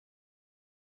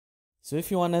So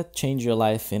if you want to change your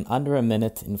life in under a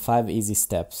minute in 5 easy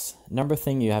steps, number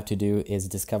thing you have to do is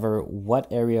discover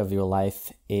what area of your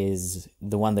life is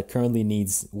the one that currently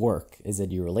needs work. Is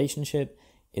it your relationship?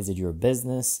 Is it your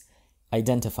business?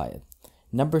 Identify it.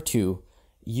 Number two,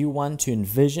 you want to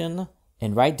envision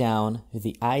and write down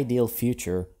the ideal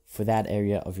future for that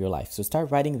area of your life. So start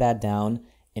writing that down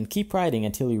and keep writing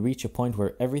until you reach a point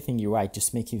where everything you write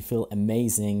just makes you feel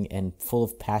amazing and full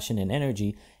of passion and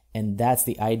energy. And that's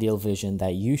the ideal vision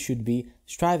that you should be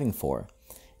striving for.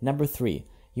 Number three,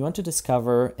 you want to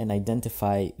discover and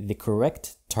identify the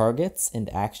correct targets and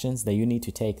actions that you need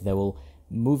to take that will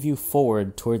move you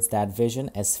forward towards that vision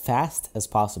as fast as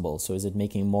possible. So is it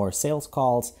making more sales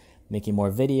calls, making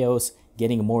more videos,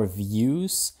 getting more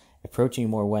views, approaching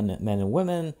more men and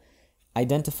women?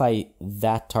 Identify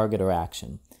that target or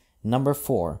action. Number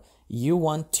four, you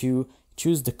want to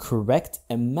choose the correct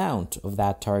amount of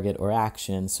that target or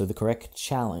action, so the correct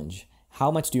challenge.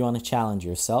 How much do you want to challenge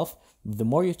yourself? The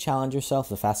more you challenge yourself,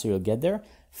 the faster you'll get there.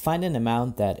 Find an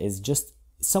amount that is just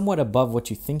somewhat above what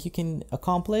you think you can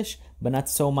accomplish, but not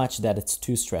so much that it's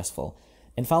too stressful.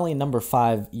 And finally, number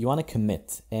five, you want to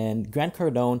commit. And Grant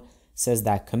Cardone says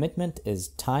that commitment is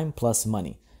time plus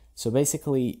money. So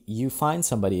basically, you find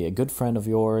somebody, a good friend of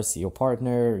yours, your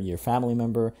partner, your family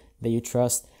member that you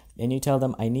trust, and you tell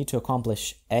them, I need to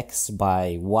accomplish X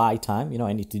by Y time.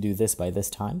 I need to do this by this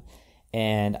time.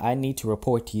 And I need to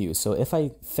report to you. So if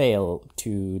I fail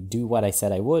to do what I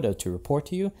said I would or to report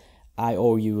to you, I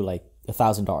owe you like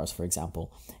 $1,000, for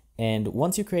example. And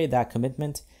once you create that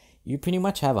commitment, you pretty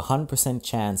much have a 100%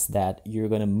 chance that you're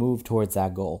going to move towards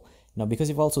that goal. Now, because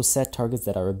you've also set targets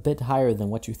that are a bit higher than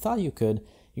what you thought you could,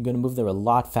 you're going to move there a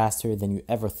lot faster than you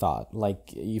ever thought.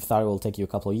 Like you thought it will take you a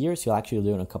couple of years, you'll actually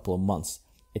do it in a couple of months.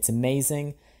 It's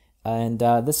amazing. And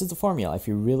this is the formula. If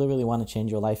you really, really want to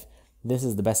change your life, this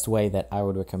is the best way that I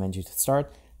would recommend you to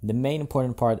start. The main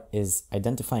important part is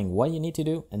identifying what you need to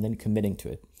do and then committing to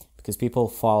it, because people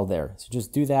fall there. So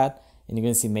just do that and you're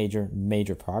going to see major,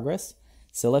 major progress.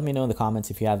 So let me know in the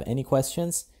comments if you have any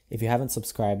questions. If you haven't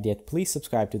subscribed yet, please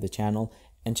subscribe to the channel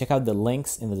and check out the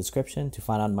links in the description to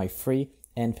find out my free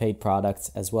and paid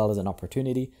products, as well as an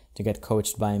opportunity to get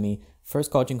coached by me.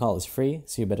 First coaching call is free,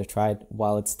 so you better try it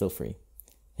while it's still free.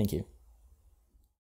 Thank you.